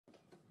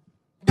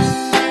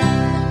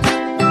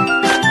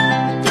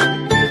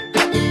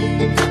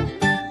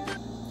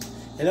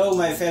Hello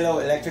my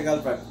fellow electrical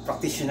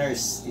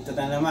practitioners. Ito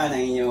na naman ang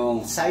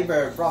inyong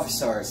cyber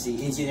professor, si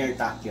Engineer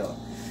Takyo.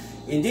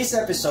 In this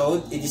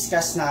episode,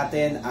 i-discuss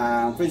natin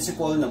ang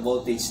principle na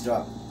voltage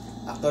drop.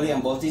 Actually,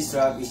 ang voltage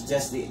drop is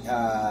just the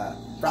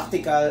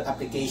practical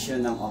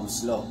application ng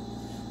Ohm's law.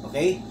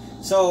 Okay?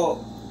 So,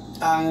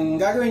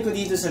 ang gagawin ko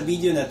dito sa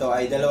video na to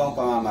ay dalawang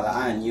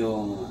pamamaraan.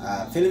 Yung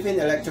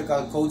Philippine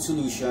Electrical Code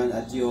Solution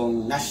at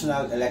yung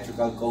National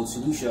Electrical Code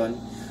Solution.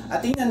 At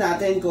tingnan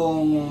natin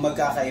kung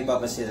magkakaiba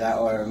pa sila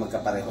or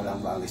magkapareho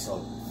lang ba ang result.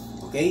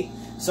 Okay?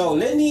 So,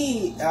 let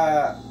me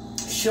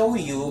show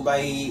you by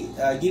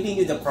giving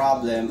you the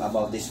problem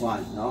about this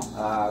one. No?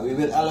 We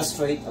will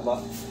illustrate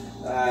about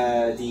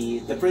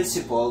the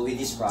principle with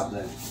this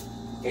problem.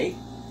 Okay?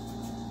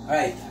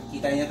 Alright,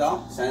 kita niyo to?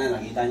 Sana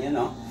nakita niyo,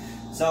 no?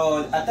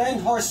 So, a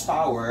 10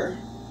 horsepower,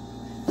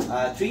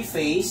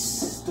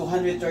 3-phase,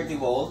 230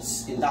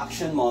 volts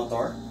induction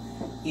motor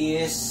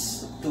is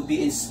to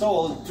be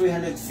installed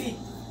 300 feet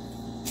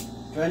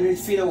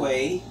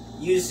away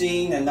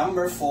using the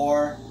number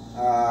 4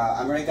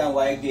 American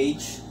wire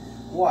gauge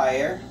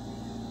wire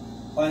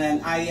on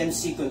an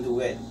IMC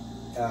conduit.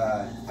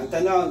 Ang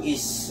tanong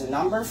is,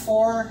 number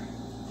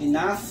 4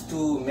 enough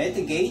to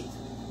mitigate?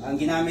 Ang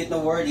ginamit na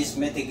word is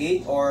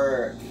mitigate,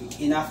 or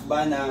enough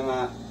ba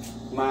na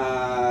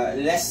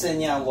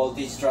ma-lessen niya ang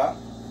voltage drop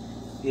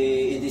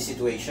in this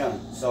situation?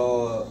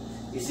 So,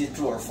 is it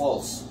true or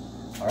false?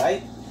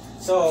 Alright?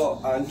 So,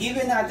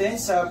 given natin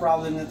sa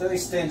problem na to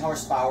is 10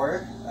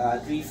 horsepower,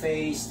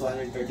 3-phase,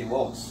 230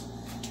 volts.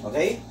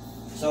 Okay?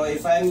 So,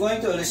 if I'm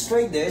going to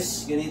illustrate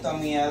this, ganito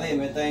ang nangyari.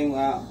 May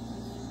tayong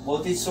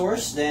voltage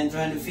source, then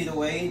 300 feet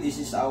away, this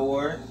is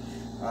our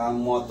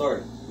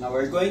motor. Now,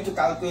 we're going to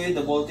calculate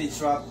the voltage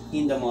drop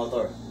in the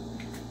motor.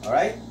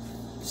 Alright?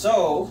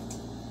 So,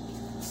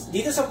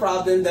 dito sa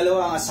problem,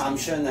 dalawa ang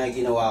assumption na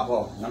ginawa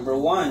ko. Number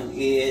 1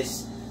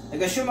 is,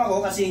 nag-assume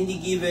ako kasi hindi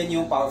given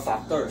yung power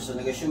factor. So,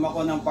 nag-assume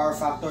ako ng power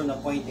factor na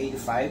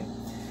 0.85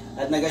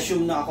 at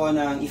nag-assume na ako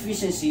ng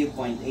efficiency of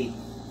 0.8.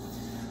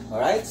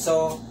 Alright?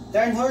 So,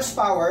 10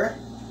 horsepower,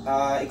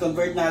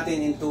 i-convert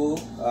natin into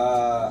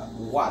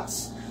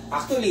watts.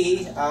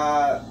 Actually,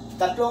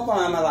 tatlong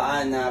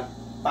pamamaraan na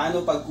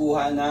paano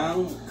pagkuha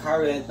ng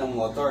current ng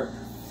motor.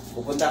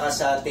 Pupunta ka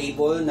sa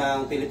table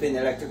ng Philippine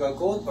Electrical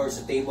Code or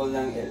sa table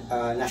ng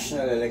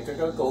National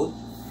Electrical Code,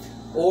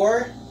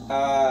 or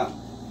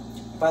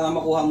para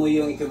makuha mo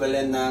yung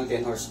equivalent ng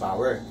 10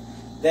 horsepower.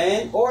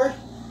 Then, or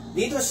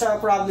dito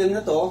sa problem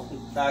na to,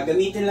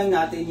 gamitin lang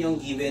natin yung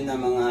given na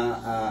mga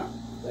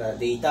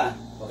data.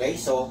 Okay?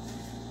 So,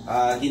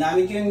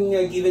 ginamit ko yung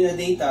given na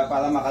data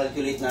para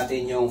makalculate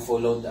natin yung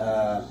full load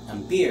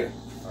ampere.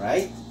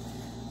 Alright?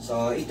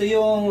 So, ito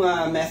yung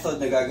method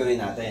na gagawin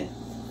natin.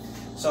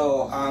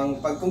 So, ang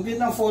pag-compute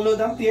ng full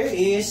load ampere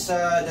is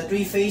the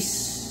 3-phase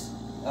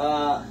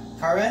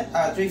current,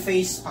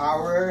 3-phase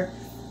power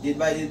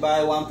divided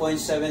by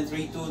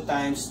 1.732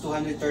 times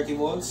 230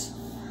 volts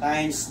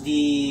times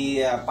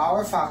the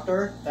power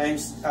factor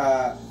times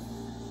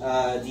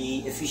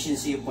the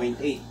efficiency of 0.8.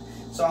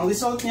 So, ang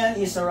result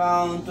niyan is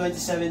around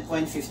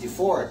 27.54.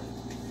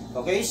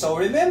 Okay, so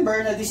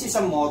remember na this is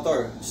a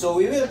motor. So,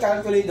 we will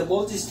calculate the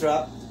voltage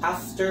drop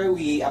after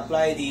we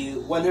apply the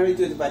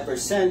 125%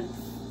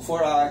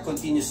 for our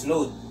continuous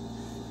load.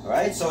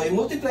 Alright, so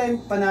i-multiply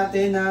pa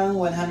natin ng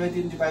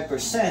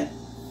 125%.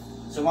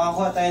 So,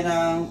 makakuha tayo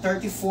ng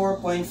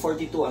 34.42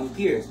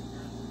 ampere.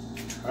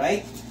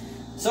 Alright?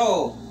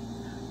 So,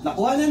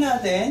 nakuha na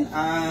natin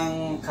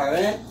ang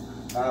current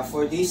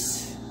for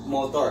this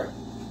motor.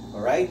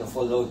 Alright? The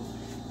full load.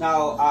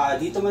 Now,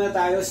 dito muna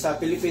tayo sa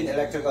Philippine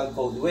Electrical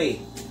Code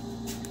way.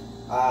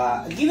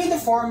 Given the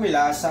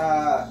formula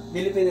sa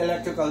Philippine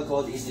Electrical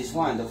Code is this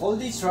one. The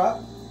voltage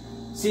drop,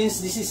 since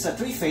this is a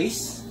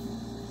 3-phase,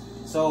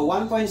 so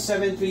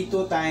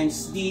 1.732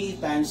 times D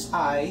times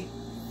I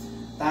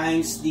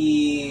times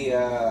the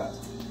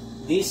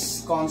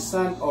this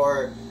constant,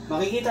 or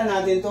makikita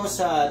natin to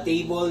sa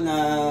table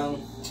ng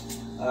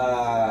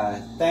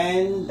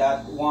 10.1.1.9.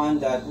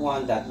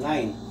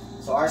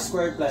 So R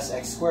squared plus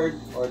X squared,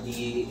 or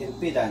the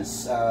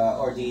impedance,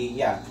 or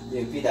the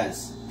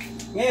impedance.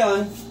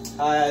 Ngayon,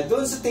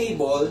 doon sa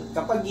table,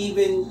 kapag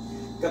given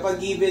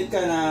ka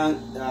ng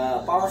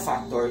power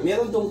factor,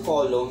 meron dong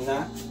column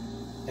na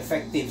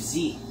effective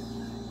Z.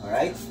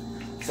 Alright?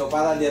 So,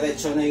 para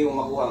diretso na yung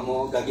makuha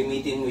mo,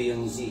 gagamitin mo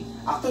yung Z.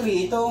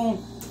 Actually, ito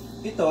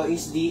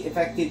is the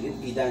effective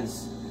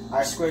impedance.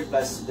 R squared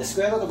plus, the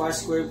square root of R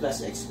squared plus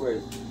X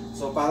squared.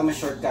 So, para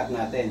ma-shortcut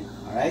natin.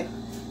 Alright?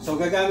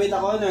 So, gagamit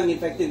ako ng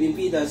effective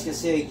impedance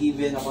kasi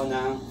given ako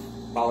ng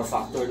power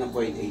factor na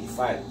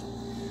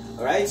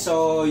 0.85. Alright?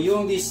 So,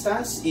 yung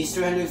distance is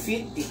 300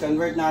 feet.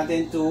 I-convert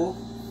natin to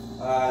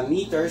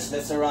meters.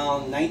 That's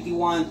around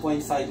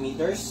 91.5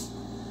 meters.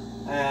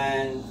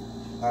 And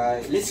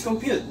let's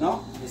compute,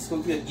 no? Let's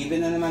compute.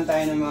 Given na naman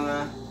tayo ng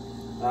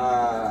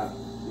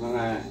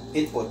mga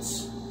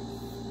inputs.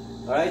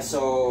 Alright,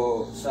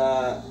 so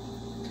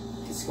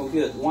let's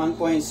compute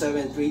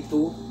 1.732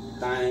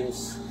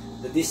 times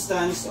the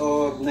distance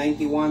of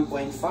 91.5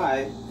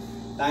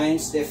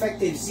 times the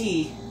effective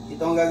Z,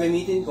 ito ang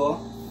gagamitin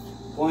ko,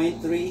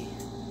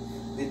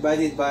 0.3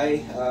 divided by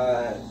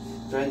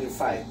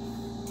 305.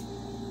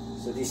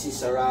 So this is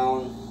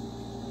around,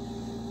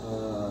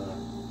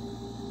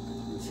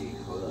 let's see,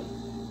 hold on.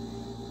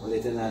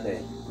 Ulitin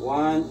natin.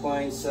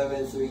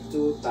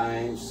 1.732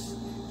 times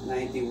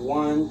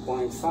 91.5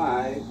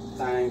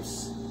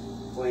 times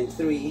 0.3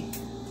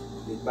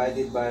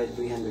 divided by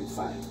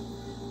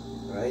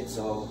 305. Alright,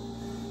 so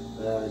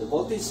the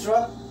voltage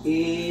drop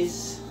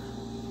is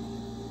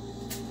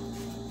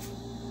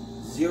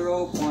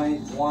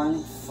 0.156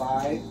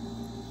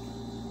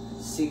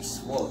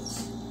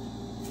 volts.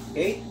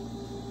 Okay?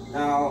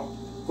 Now,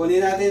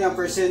 kunin natin ang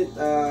percent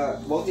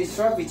voltage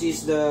drop, which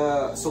is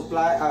the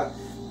supply,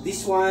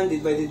 this one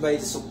divided by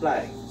the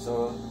supply.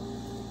 So,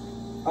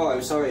 oh,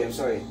 I'm sorry.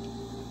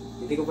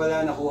 Hindi ko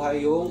pala nakuha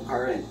yung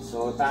current.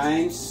 So,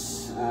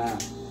 times,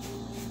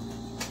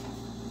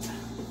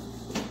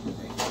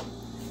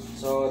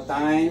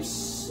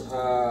 times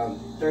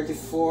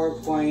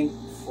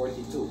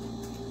 34.42.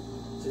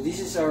 So,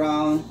 this is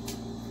around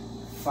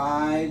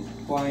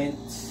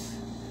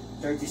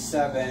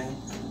 5.37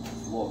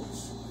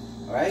 volts.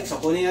 Alright,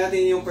 so kunin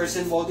natin yung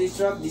percent voltage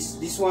drop.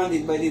 This one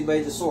divided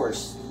by the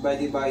source,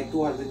 divided by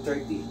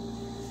 230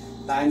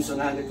 times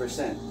 100%.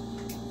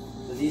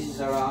 So this is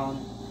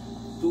around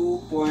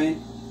 2.33%.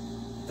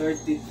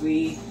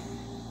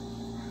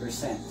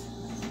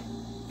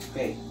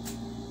 Okay.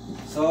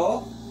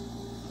 So,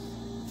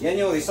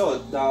 yan yung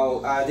result.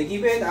 Now, the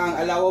given, ang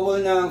allowable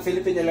ng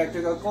Philippine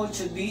Electrical Code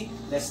should be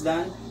less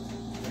than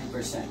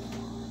 3%.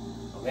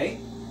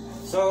 Okay?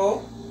 So,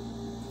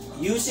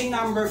 using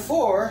number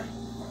 4,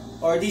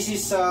 or this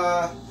is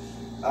sa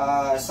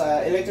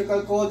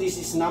electrical code, this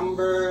is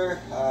number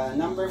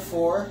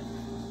 4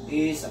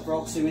 is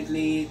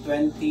approximately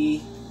 20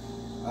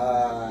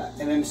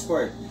 mm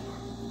squared.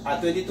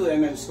 22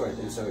 mm squared,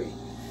 I'm sorry.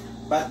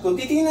 But kung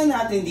titingnan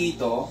natin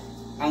dito,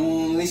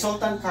 ang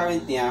resultant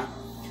current niya,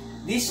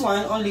 this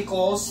one only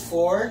calls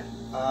for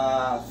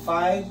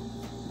 5.5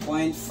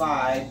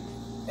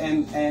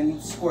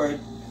 mm squared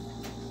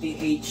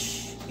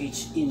PH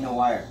in a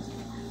wire.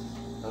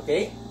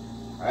 Okay?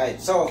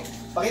 Alright, so,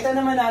 pakita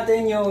naman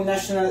natin yung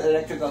National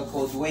Electrical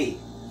Code Way.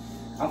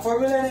 Ang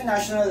formula ng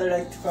National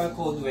Electrical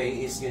Code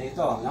Way is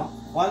ganito, no?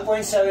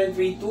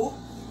 1.732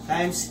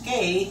 times K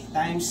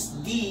times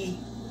D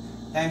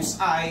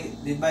times I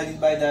divided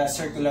by the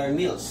circular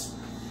mills.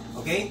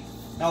 Okay?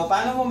 Now,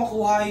 paano mo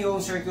makuha yung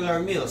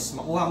circular mills?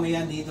 Makuha mo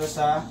yan dito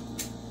sa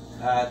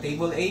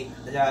Table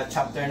 8,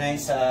 Chapter 9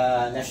 sa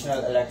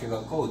National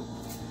Electrical Code.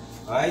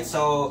 Alright,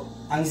 so,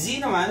 ang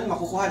Z naman,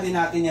 makukuha din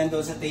natin yan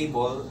doon sa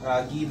table,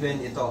 given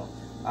ito,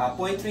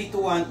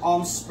 0.321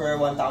 ohms per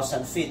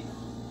 1,000 feet.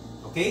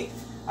 Okay?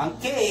 Ang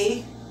K,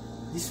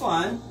 this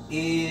one,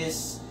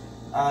 is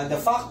the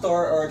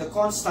factor or the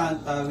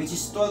constant, which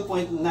is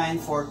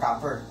 12.94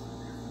 copper.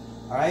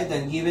 Alright,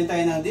 then given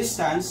tayo ng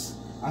distance,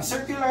 ang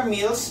circular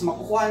mills,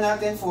 makukuha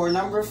natin for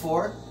number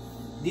 4,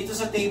 dito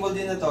sa table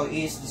din na to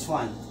is this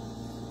one,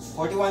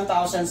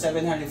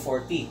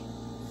 41,740.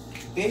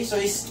 Okay, so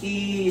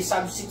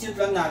i-substitute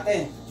lang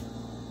natin.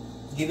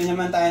 Given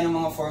naman tayo ng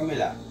mga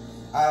formula.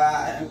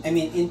 I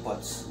mean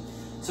inputs.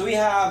 So we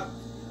have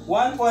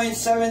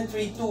 1.732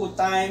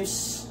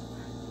 times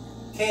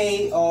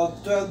K of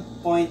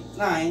 12.9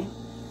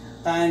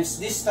 times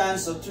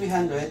distance of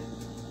 300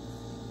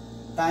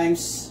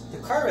 times the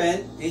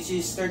current, which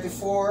is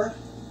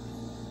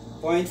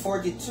 34.42,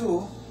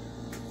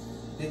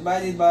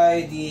 divided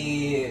by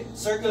the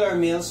circular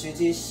mills, which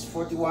is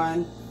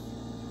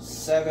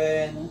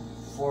 41,740.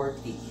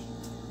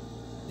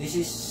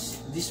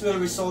 This will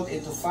result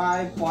into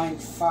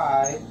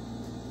 5.553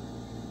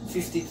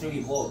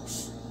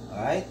 volts.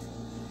 Alright?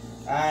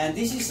 And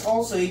this is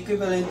also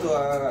equivalent to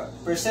a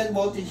percent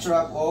voltage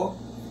drop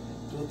of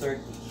 230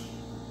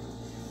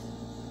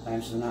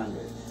 times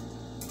 100.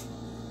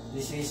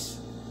 This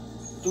is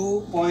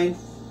 2.40%.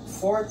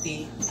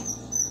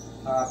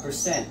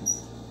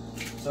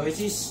 So it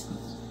is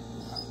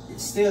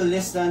still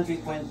less than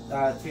 3%.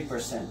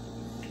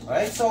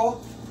 Alright?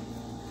 So,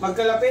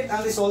 magkalapit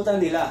ang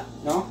resulta nila,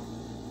 no?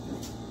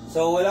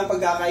 So, walang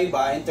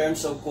pagkakaiba in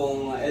terms of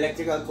kung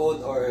electrical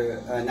code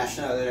or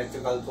national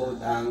electrical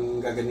code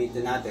ang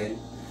gagamitin natin.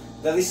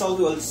 The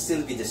result will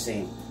still be the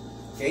same.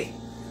 Okay?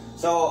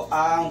 So,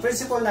 ang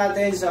principle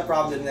natin sa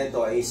problem na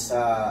ito is,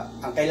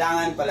 ang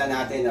kailangan pala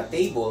natin na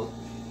table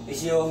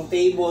is yung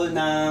table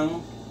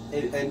ng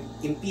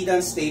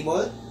impedance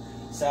table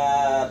sa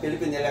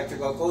Philippine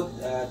Electrical Code,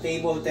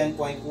 table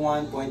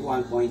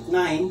 10.1.1.9.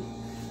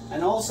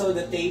 And also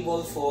the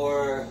table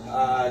for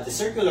the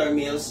circular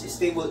mills is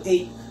table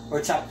 8 or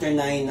chapter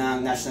 9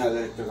 ng National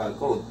Electrical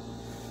Code.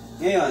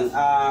 Ngayon,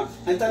 ang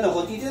tanong,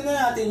 kung titignan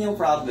natin yung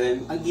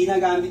problem, ang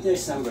ginagamit niya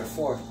is number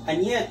 4. And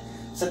yet,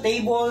 sa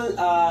table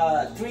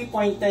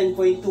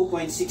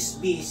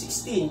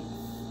 3.10.2.6b16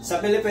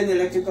 sa Philippine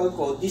Electrical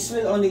Code, this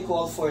will only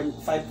call for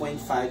 5.5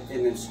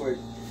 mm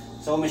squared.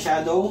 So,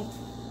 masyadong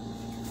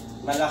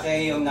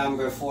malaki yung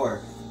number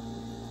 4.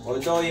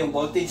 Although yung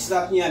voltage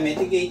drop niya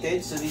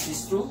mitigated, so this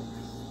is true,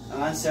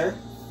 ang answer.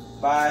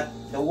 But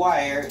the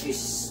wire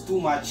is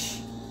too much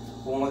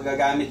kung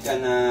magagamit ka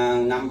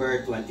ng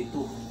number 22.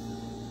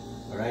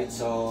 Alright,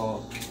 so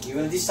you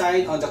will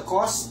decide on the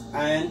cost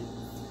and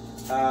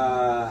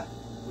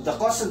the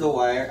cost of the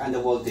wire and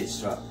the voltage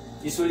drop.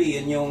 Usually,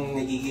 yun yung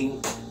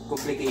nagiging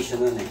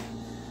complication nun eh.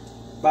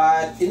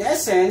 But in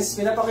essence,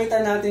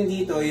 pinapakita natin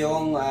dito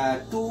yung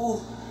two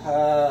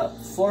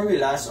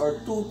formulas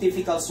or two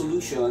typical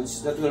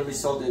solutions that will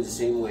result in the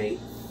same way.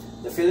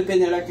 The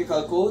Philippine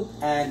Electrical Code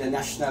and the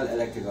National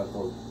Electrical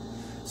Code.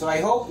 So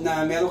I hope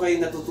na meron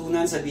kayong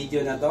natutunan sa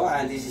video na to,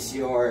 and this is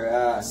your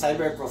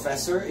cyber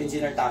professor,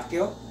 Engineer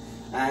Takyo.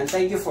 And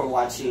thank you for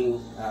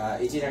watching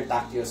Engineer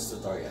Takyo's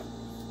tutorial.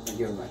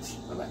 Thank you very much.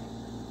 Bye-bye.